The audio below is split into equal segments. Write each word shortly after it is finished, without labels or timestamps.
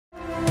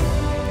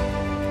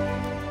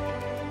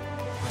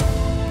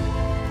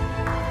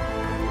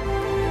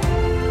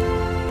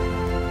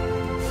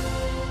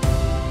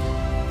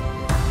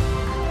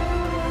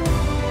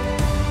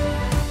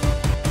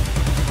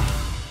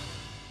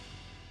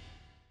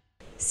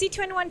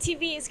C21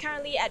 TV is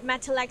currently at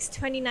METALEX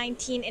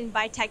 2019 in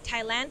BITEC,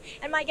 Thailand,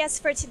 and my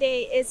guest for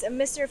today is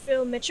Mr.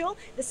 Phil Mitchell,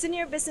 the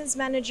Senior Business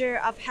Manager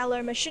of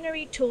Heller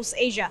Machinery Tools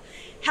Asia.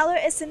 Heller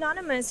is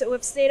synonymous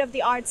with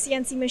state-of-the-art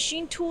CNC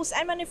machine tools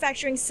and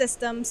manufacturing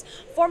systems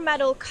for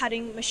metal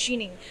cutting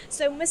machining.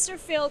 So Mr.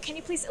 Phil, can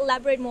you please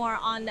elaborate more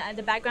on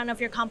the background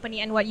of your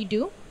company and what you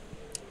do?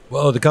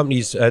 Well, the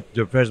company's at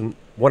the present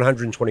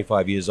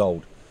 125 years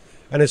old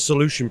and a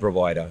solution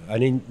provider,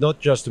 and not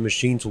just a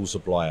machine tool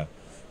supplier.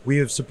 We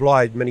have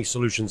supplied many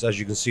solutions, as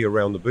you can see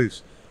around the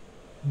booth.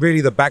 Really,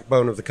 the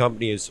backbone of the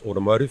company is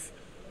automotive,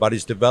 but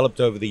it's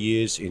developed over the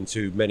years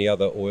into many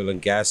other oil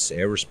and gas,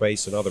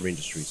 aerospace, and other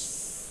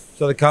industries.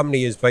 So the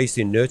company is based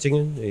in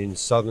Nürtingen in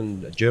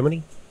southern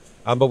Germany,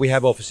 but we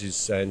have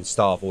offices and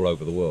staff all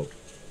over the world.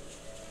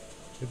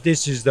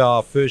 This is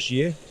our first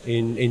year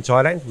in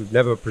Thailand. We've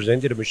never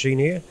presented a machine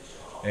here,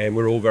 and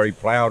we're all very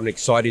proud and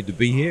excited to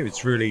be here.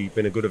 It's really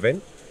been a good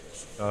event.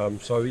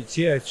 So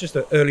it's just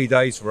the early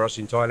days for us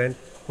in Thailand,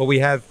 but we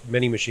have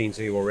many machines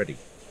here already.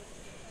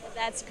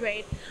 That's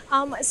great.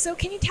 So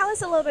can you tell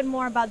us a little bit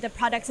more about the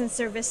products and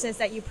services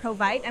that you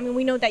provide? I mean,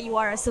 we know that you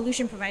are a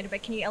solution provider,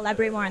 but can you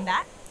elaborate more on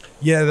that?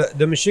 Yeah,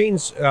 the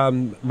machines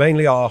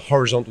mainly are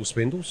horizontal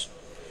spindles,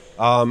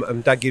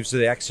 and that gives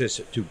the access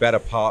to better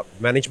part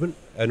management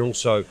and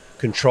also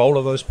control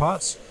of those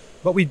parts.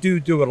 But we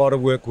do a lot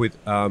of work with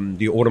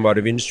the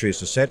automotive industry,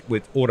 as I said,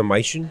 with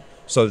automation.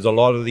 So there's a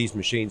lot of these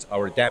machines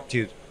are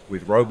adapted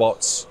with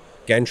robots,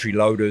 gantry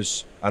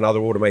loaders, and other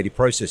automated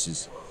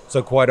processes.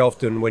 So quite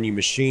often when you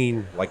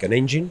machine like an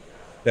engine,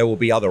 there will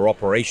be other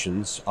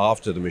operations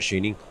after the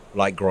machining,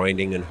 like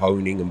grinding and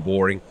honing and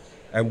boring,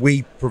 and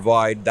we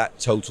provide that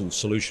total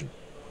solution.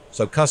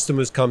 So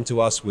customers come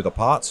to us with a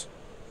part,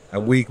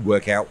 and we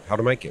work out how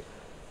to make it.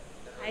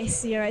 I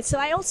see, all right. So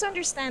I also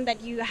understand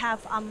that you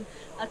have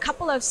a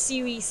couple of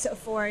series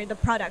for the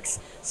products.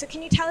 So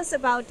can you tell us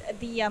about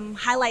the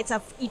highlights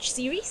of each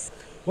series?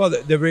 Well,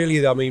 they're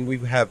really, I mean, we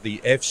have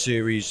the F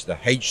series, the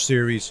H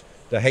series,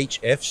 the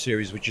HF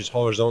series, which is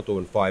horizontal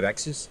and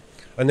 5-axis.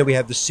 And then we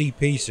have the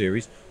CP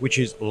series, which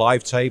is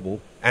live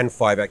table and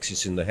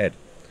 5-axis in the head.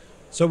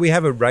 So we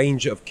have a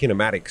range of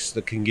kinematics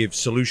that can give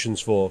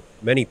solutions for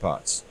many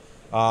parts.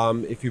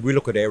 If we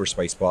look at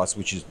aerospace parts,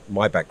 which is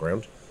my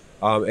background,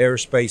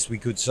 aerospace, we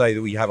could say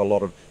that we have a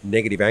lot of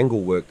negative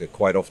angle work that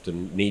quite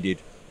often needed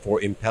for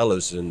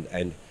impellers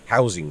and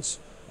housings,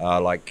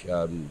 like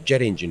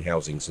jet engine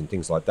housings and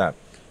things like that.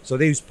 So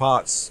these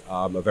parts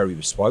are very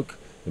bespoke.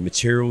 The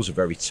materials are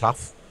very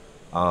tough.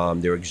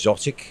 They're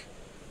exotic.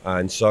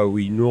 And so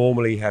we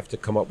normally have to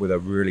come up with a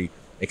really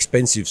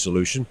expensive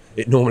solution.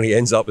 It normally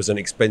ends up as an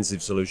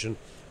expensive solution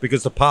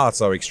because the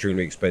parts are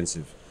extremely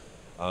expensive.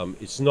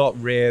 It's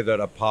not rare that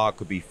a part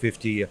could be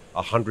 50,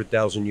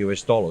 100,000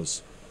 US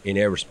dollars in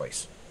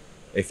aerospace,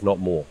 if not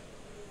more.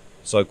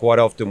 So quite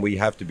often we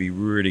have to be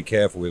really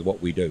careful with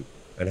what we do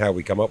and how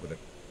we come up with it.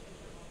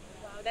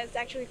 That's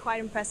actually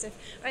quite impressive.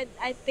 All right,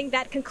 I think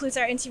that concludes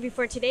our interview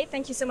for today.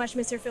 Thank you so much,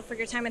 Mr. Phil, for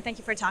your time, and thank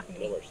you for talking to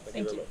me.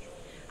 Thank you very much.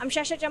 I'm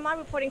Shasha Jamal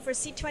reporting for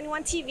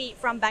C21 TV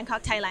from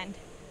Bangkok, Thailand.